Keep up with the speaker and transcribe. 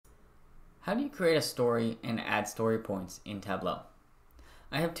How do you create a story and add story points in Tableau?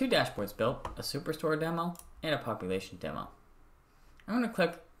 I have two dashboards built, a Superstore demo and a Population demo. I'm going to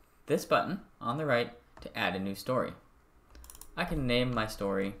click this button on the right to add a new story. I can name my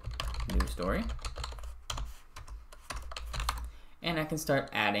story New Story, and I can start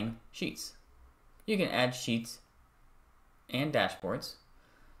adding sheets. You can add sheets and dashboards.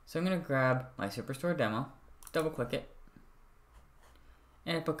 So I'm going to grab my Superstore demo, double click it,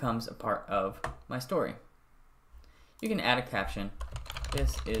 and it becomes a part of my story. You can add a caption.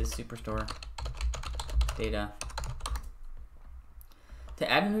 This is Superstore data. To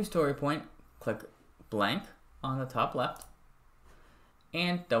add a new story point, click blank on the top left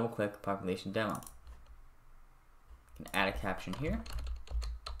and double click Population Demo. You can add a caption here.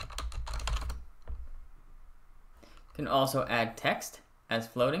 You can also add text as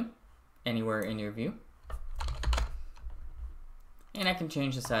floating anywhere in your view. And I can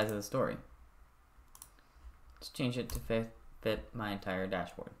change the size of the story. Let's change it to fit my entire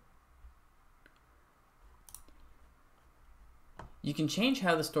dashboard. You can change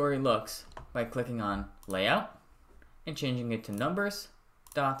how the story looks by clicking on Layout and changing it to numbers,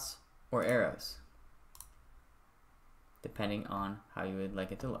 dots, or arrows, depending on how you would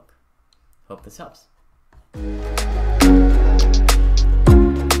like it to look. Hope this helps.